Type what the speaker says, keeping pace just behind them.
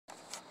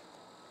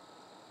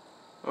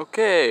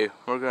Okay,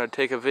 we're going to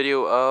take a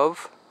video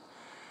of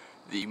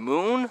the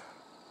moon,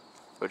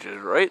 which is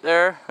right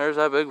there. There's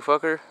that big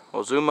fucker.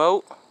 We'll zoom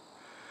out.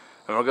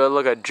 And we're going to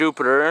look at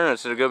Jupiter, and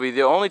it's going to be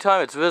the only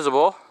time it's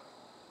visible.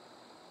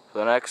 For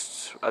the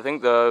next, I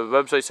think the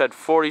website said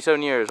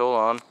 47 years. Hold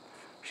on.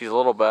 She's a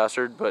little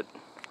bastard, but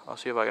I'll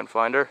see if I can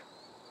find her.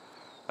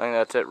 I think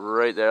that's it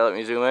right there. Let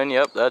me zoom in.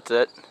 Yep, that's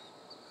it.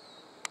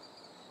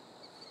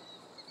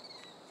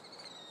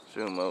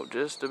 Zoom out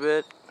just a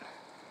bit.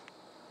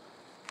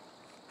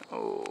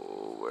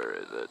 Oh, where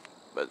is it?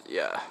 But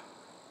yeah,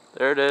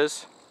 there it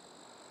is.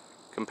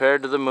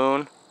 Compared to the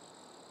moon,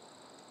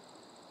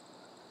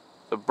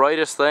 the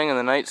brightest thing in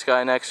the night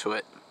sky next to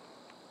it.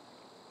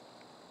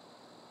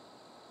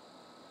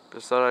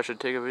 Just thought I should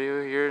take a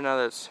video here now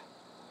that's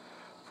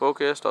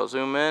focused. I'll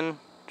zoom in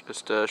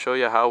just to show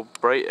you how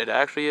bright it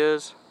actually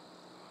is.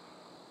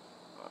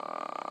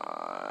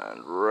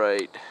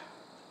 Right.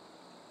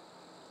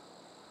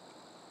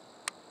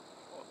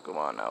 Come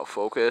on now,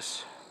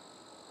 focus.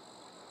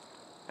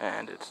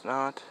 And it's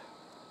not.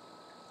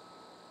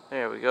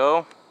 There we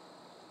go.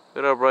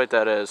 Look how bright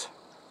that is.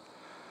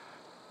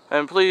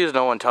 And please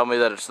no one tell me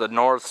that it's the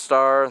North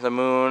Star, the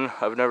moon.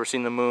 I've never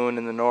seen the moon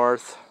in the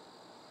north.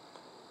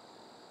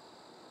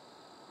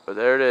 But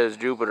there it is,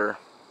 Jupiter.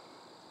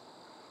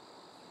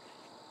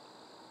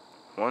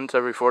 Once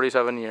every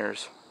 47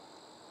 years.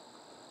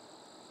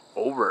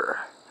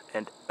 Over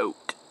and out.